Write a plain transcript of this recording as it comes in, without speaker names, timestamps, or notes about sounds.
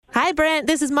Hi, Brent.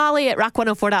 This is Molly at Rock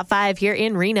 104.5 here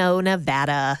in Reno,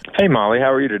 Nevada. Hey, Molly.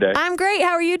 How are you today? I'm great.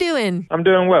 How are you doing? I'm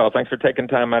doing well. Thanks for taking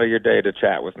time out of your day to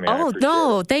chat with me. Oh,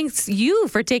 no. Thanks you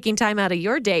for taking time out of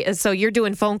your day. So you're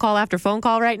doing phone call after phone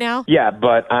call right now? Yeah,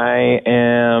 but I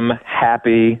am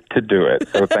happy to do it.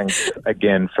 So thanks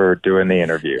again for doing the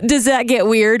interview. Does that get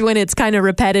weird when it's kind of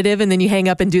repetitive and then you hang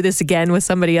up and do this again with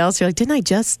somebody else? You're like, didn't I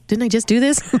just do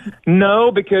this?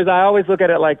 No, because I always look at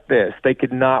it like this. They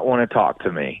could not want to talk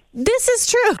to me. This is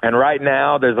true. And right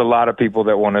now, there's a lot of people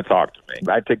that want to talk to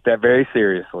me. I take that very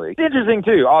seriously. It's interesting,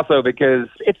 too, also because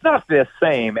it's not the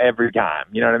same every time.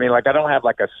 You know what I mean? Like, I don't have,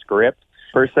 like, a script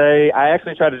per se. I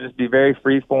actually try to just be very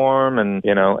free-form, and,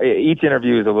 you know, each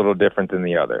interview is a little different than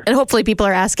the other. And hopefully people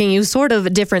are asking you sort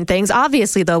of different things.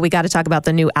 Obviously, though, we got to talk about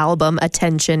the new album,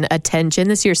 Attention, Attention.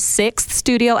 This is your 6th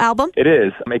studio album? It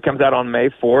is. It comes out on May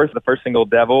 4th. The first single,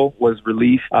 Devil, was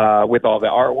released with all the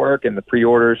artwork and the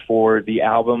pre-orders for the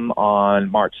album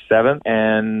on March 7th.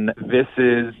 And this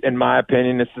is, in my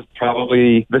opinion, this is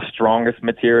probably the strongest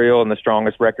material and the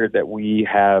strongest record that we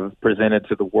have presented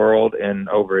to the world in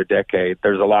over a decade.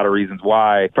 There's a lot of reasons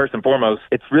why. First and foremost,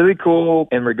 it's really cool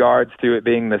in regards to it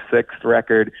being the 6th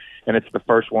record, and it's the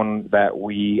first one that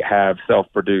we have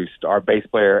self-produced. Our bass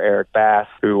player, Eric Bass,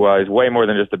 who is way more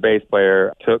than just a bass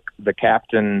player, took the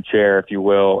captain chair, if you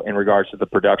will, in regards to the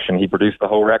production. He produced the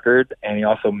whole record, and he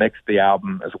also mixed the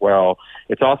album as well.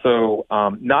 It's also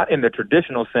not in the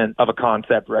traditional sense of a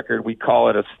concept record. We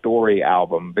call it a story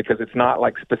album because it's not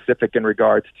like specific in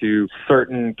regards to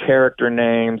certain character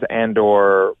names and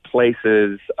or places.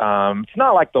 It's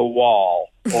not like The Wall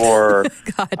or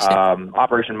Gotcha.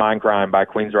 Operation Mindcrime by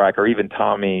Queensryche, or even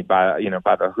Tommy by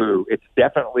The Who. It's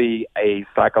definitely a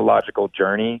psychological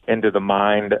journey into the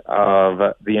mind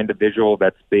of the individual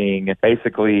that's being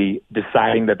basically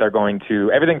deciding that they're going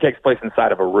to. Everything takes place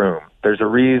inside of a room. There's a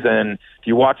reason. If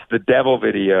you watch the Devil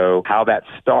video, how that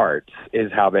starts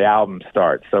is how the album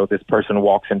starts. So this person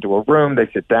walks into a room, they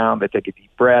sit down, they take a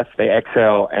deep breath, they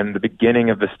exhale, and the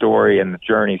beginning of the story and the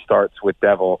journey starts with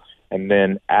Devil. And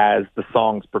then as the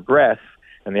songs progress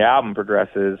and the album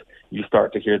progresses, you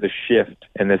start to hear the shift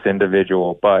in this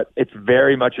individual. But it's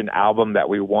very much an album that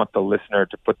we want the listener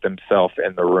to put themselves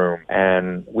in the room.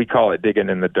 And we call it digging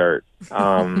in the dirt.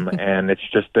 And it's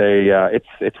just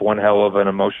it's one hell of an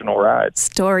emotional ride.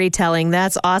 Storytelling.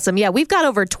 That's awesome. Yeah, we've got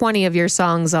over 20 of your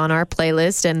songs on our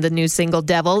playlist, and the new single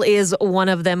Devil is one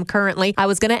of them currently. I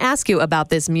was going to ask you about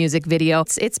this music video.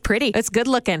 It's pretty. It's good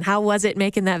looking. How was it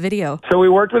making that video? So we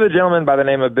worked with a gentleman by the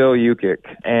name of Bill Ukic,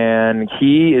 and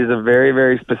he is a very,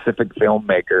 very specific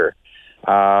filmmaker.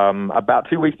 About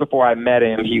 2 weeks before I met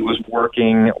him, he was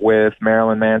working with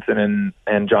Marilyn Manson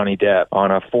and Johnny Depp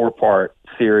on a 4-part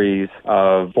series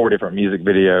of 4 different music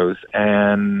videos.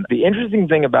 And the interesting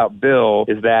thing about Bill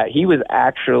is that he was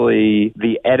actually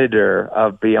the editor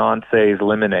of Beyonce's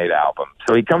Lemonade album.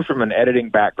 So he comes from an editing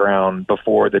background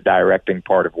before the directing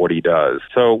part of what he does.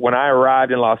 So when I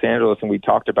arrived in Los Angeles and we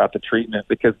talked about the treatment,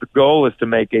 because the goal is to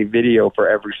make a video for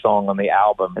every song on the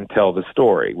album and tell the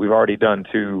story. We've already done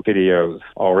 2 videos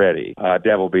already,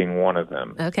 Devil being one of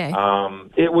them. Okay.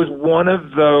 It was one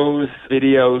of those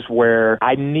videos where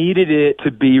I needed it to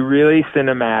be really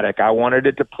cinematic. I wanted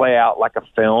it to play out like a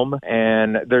film,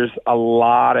 and there's a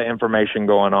lot of information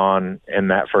going on in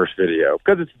that first video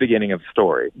because it's the beginning of the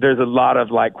story. There's a lot of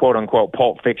like quote-unquote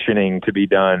pulp fictioning to be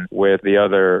done with the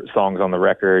other songs on the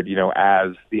record, you know,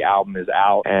 as the album is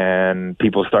out and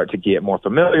people start to get more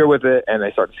familiar with it and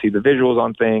they start to see the visuals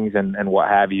on things and what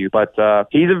have you. But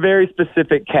he's a very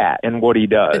specific cat in what he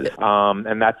does,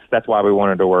 and that's why we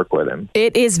wanted to work with him.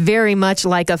 It is very much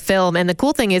like a film, and the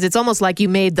cool thing is it's almost like you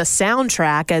made the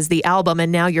soundtrack as the album,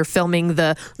 and now you're filming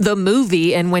the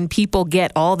movie, and when people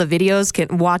get all the videos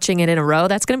watching it in a row,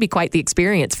 that's going to be quite the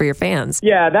experience for your fans.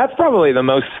 Yeah, that's probably the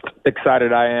most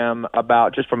excited I am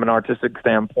about, just from an artistic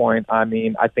standpoint. I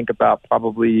mean, I think about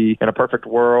probably in a perfect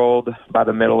world, by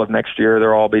the middle of next year, they'll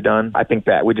all be done. I think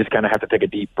that we just kind of have to take a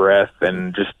deep breath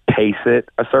and just pace it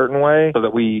a certain way so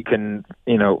that we can,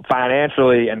 you know,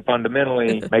 financially and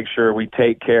fundamentally make sure we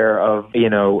take care of, you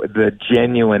know, the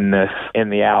genuineness in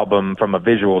the album from a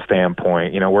visual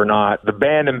standpoint. You know, the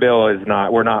band and Bill is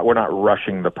not, we're not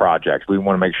rushing the project. We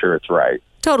want to make sure it's right.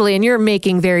 Totally, and you're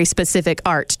making very specific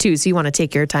art too, so you want to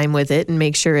take your time with it and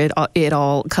make sure it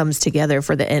all comes together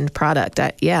for the end product.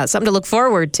 Yeah, something to look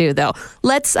forward to, though.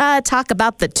 Let's talk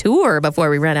about the tour before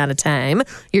we run out of time.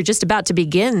 You're just about to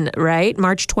begin, right?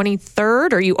 March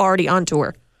 23rd, or are you already on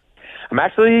tour? I'm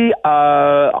actually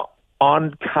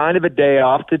on kind of a day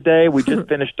off today. We just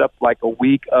finished up like a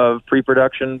week of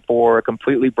pre-production for a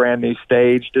completely brand new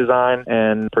stage design,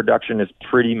 and production is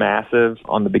pretty massive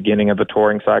on the beginning of the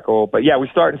touring cycle. But yeah, we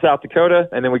start in South Dakota,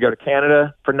 and then we go to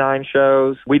Canada for 9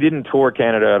 shows. We didn't tour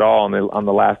Canada at all on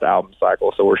the last album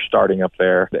cycle, so we're starting up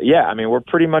there. But yeah, I mean, we're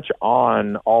pretty much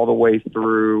on all the way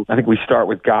through. I think we start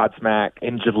with Godsmack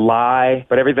in July,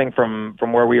 but everything from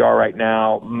where we are right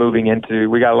now, moving into,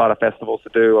 we got a lot of festivals to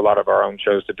do, a lot of our own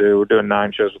shows to do. We're doing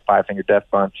 9 shows with Five Finger Death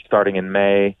Punch starting in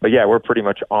May. But yeah, we're pretty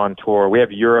much on tour. We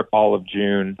have Europe all of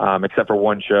June, except for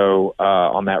one show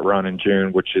on that run in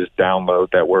June, which is Download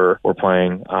that we're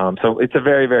playing. So it's a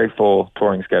very, very full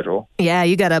touring schedule. Yeah,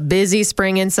 you got a busy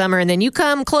spring and summer, and then you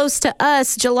come close to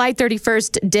us, July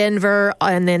 31st, Denver,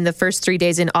 and then the first 3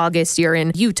 days in August, you're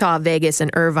in Utah, Vegas,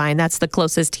 and Irvine. That's the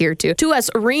closest here to us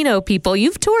Reno people.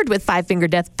 You've toured with Five Finger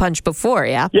Death Punch before,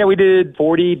 yeah? Yeah, we did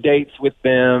 40 dates with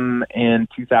them in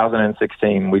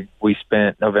 2016. We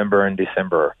spent November and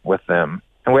December with them,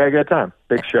 and we had a good time.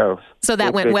 Big shows. So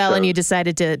that went well, and you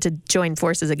decided to join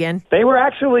forces again? They were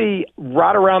actually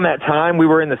right around that time. We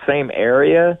were in the same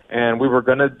area, and we were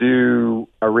going to do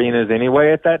arenas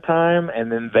anyway at that time,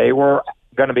 and then they were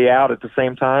going to be out at the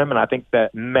same time. And I think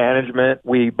that management,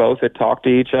 we both had talked to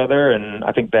each other, and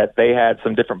I think that they had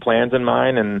some different plans in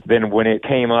mind. And then when it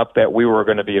came up that we were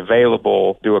going to be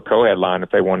available, do a co-headline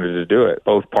if they wanted to do it,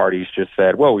 both parties just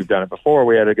said, well, we've done it before.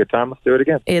 We had a good time. Let's do it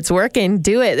again. It's working.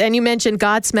 Do it. And you mentioned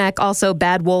Godsmack, also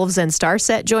Bad Wolves and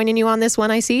Starset joining you on this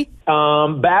one, I see?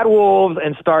 Bad Wolves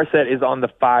and Starset is on the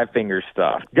Five Finger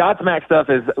stuff. Godsmack stuff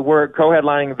is, we're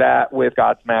co-headlining that with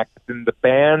Godsmack. And the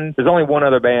band, there's only one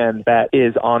other band that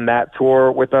is on that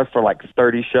tour with us for like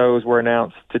 30 shows were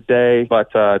announced today.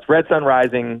 But it's Red Sun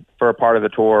Rising for a part of the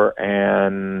tour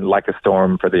and Like a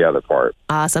Storm for the other part.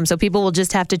 Awesome. So people will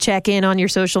just have to check in on your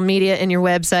social media and your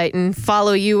website and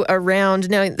follow you around.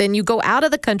 Now, then you go out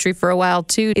of the country for a while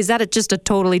too. Is that just a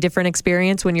totally different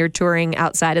experience when you're touring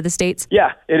outside of the States?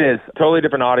 Yeah, it is. Totally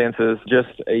different audiences, just,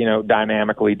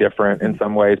 dynamically different in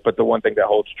some ways. But the one thing that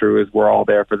holds true is we're all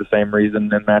there for the same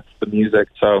reason, and that's the music.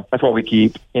 So that's what we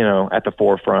keep, at the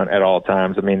forefront at all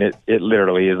times. I mean, it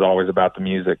literally is always about the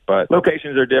music, but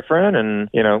locations are different, and,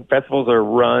 festivals are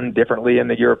run differently in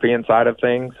the European side of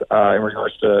things in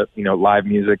regards to, live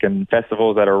music, and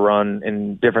festivals that are run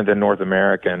in different than North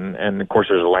American. And of course,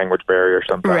 there's a language barrier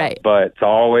sometimes, right. But it's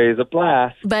always a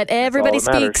blast. But everybody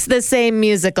speaks the same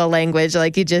musical language,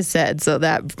 like you just said. So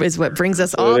that is what brings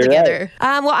us all together.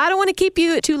 Right. Well, I don't want to keep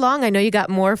you too long. I know you got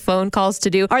more phone calls to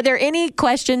do. Are there any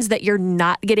questions that you're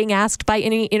not getting asked by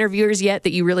any interviewers yet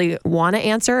that you really want to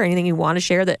answer, or anything you want to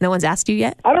share that no one's asked you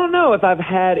yet? I don't know if I've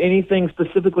had anything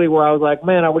specifically where I was like,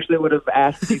 man, I wish they would have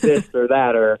asked me this or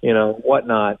that or,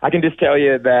 whatnot. I can just tell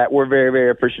you that we're very, very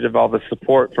appreciative of all the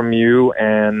support from you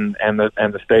and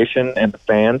the station and the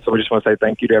fans. So we just want to say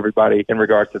thank you to everybody in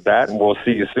regards to that. And we'll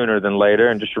see you sooner than later.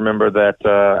 And just remember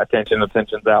that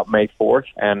Attention's out May 4th.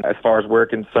 And as far as we're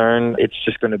concerned, it's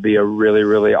just going to be a really,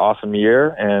 really awesome year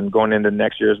and going into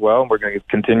next year as well. And we're going to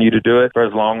continue to do it for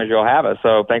as long as you'll have us.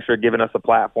 So thanks for giving us a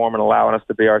platform and allowing us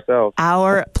to be ourselves.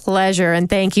 Our pleasure. And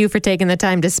thank you for taking the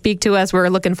time to speak to us. We're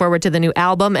looking forward to the new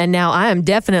album. And now I am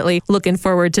definitely looking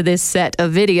forward to this set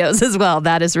of videos as well.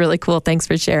 That is really cool. Thanks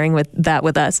for sharing that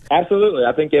with us. Absolutely.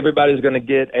 I think everybody's going to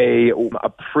get a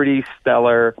pretty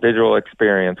stellar visual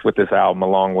experience with this album,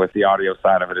 along with the audio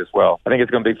side of it as well. I think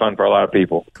it's going to be fun for a lot of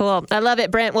people. Cool. I love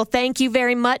it, Brent. Well, thank you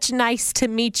very much. Nice to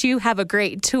meet you. Have a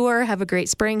great tour. Have a great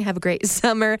spring. Have a great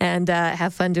summer. And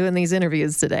have fun doing these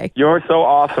interviews today. You're so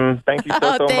awesome. Thank you so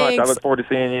much. I look forward to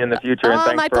seeing you in the future. And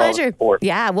thanks my for pleasure. all the support.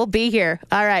 Yeah, we'll be here.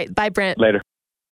 All right. Bye, Brent. Later.